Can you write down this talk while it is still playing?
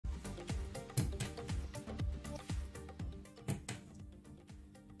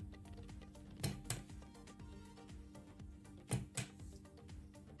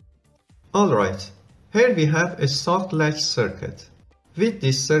Alright, here we have a soft latch circuit. With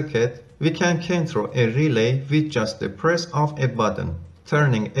this circuit, we can control a relay with just the press of a button,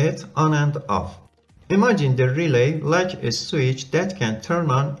 turning it on and off. Imagine the relay like a switch that can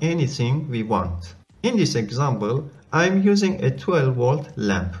turn on anything we want. In this example, I am using a 12-volt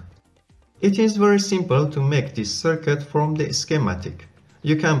lamp. It is very simple to make this circuit from the schematic.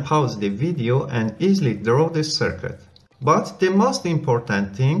 You can pause the video and easily draw the circuit. But the most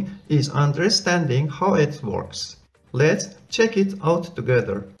important thing is understanding how it works. Let's check it out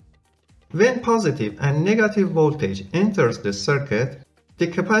together. When positive and negative voltage enters the circuit, the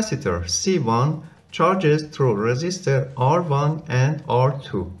capacitor C1 charges through resistor R1 and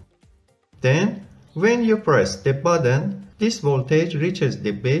R2. Then, when you press the button, this voltage reaches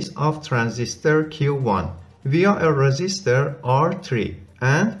the base of transistor Q1 via a resistor R3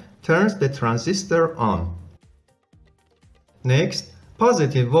 and turns the transistor on. Next,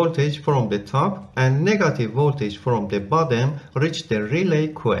 positive voltage from the top and negative voltage from the bottom reach the relay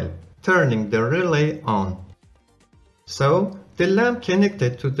coil, turning the relay on. So, the lamp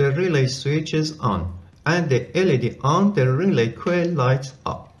connected to the relay switch is on, and the LED on the relay coil lights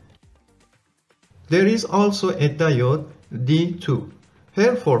up. There is also a diode D2,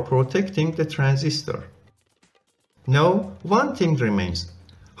 here for protecting the transistor. Now, one thing remains.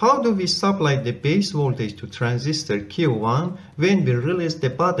 How do we supply the base voltage to transistor Q1 when we release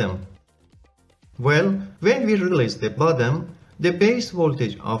the bottom? Well, when we release the bottom, the base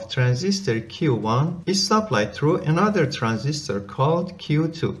voltage of transistor Q1 is supplied through another transistor called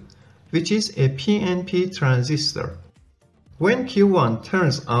Q2, which is a PNP transistor. When Q1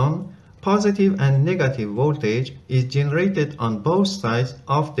 turns on, positive and negative voltage is generated on both sides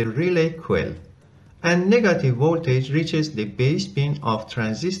of the relay coil, and negative voltage reaches the base pin of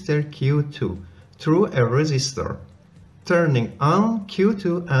transistor Q2 through a resistor, turning on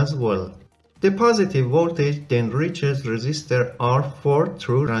Q2 as well. The positive voltage then reaches resistor R4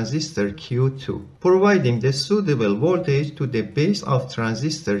 through transistor Q2, providing the suitable voltage to the base of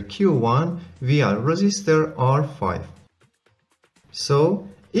transistor Q1 via resistor R5. So,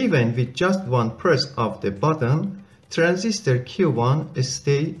 even with just one press of the button, transistor Q1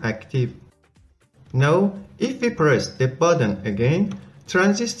 stays active. Now, if we press the button again,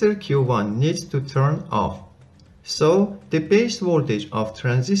 transistor Q1 needs to turn off. So, the base voltage of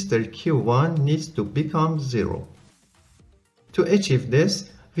transistor Q1 needs to become 0. To achieve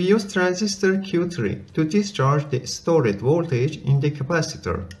this, we use transistor Q3 to discharge the stored voltage in the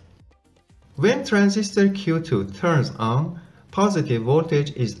capacitor. When transistor Q2 turns on, positive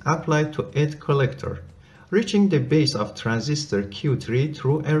voltage is applied to its collector, reaching the base of transistor Q3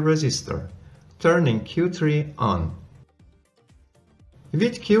 through a resistor, turning Q3 on.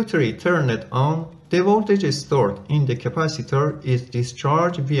 With Q3 turned on, the voltage stored in the capacitor is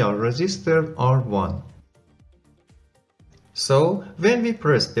discharged via resistor R1. So, when we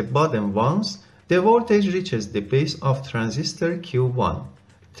press the button once, the voltage reaches the base of transistor Q1,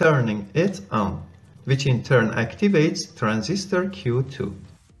 turning it on, which in turn activates transistor Q2.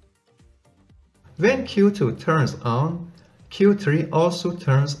 When Q2 turns on, Q3 also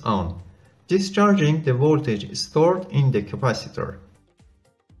turns on, discharging the voltage stored in the capacitor.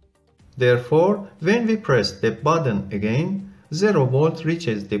 Therefore, when we press the button again, 0 volt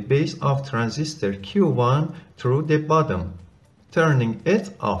reaches the base of transistor Q1 through the bottom, turning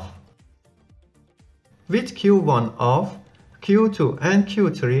it off. With Q1 off, Q2 and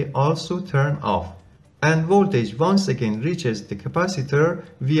Q3 also turn off, and voltage once again reaches the capacitor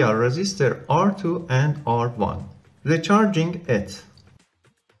via resistor R2 and R1, recharging it.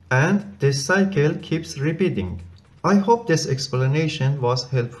 And this cycle keeps repeating. I hope this explanation was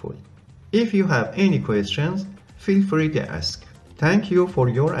helpful. If you have any questions, feel free to ask. Thank you for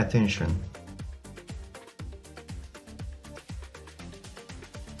your attention.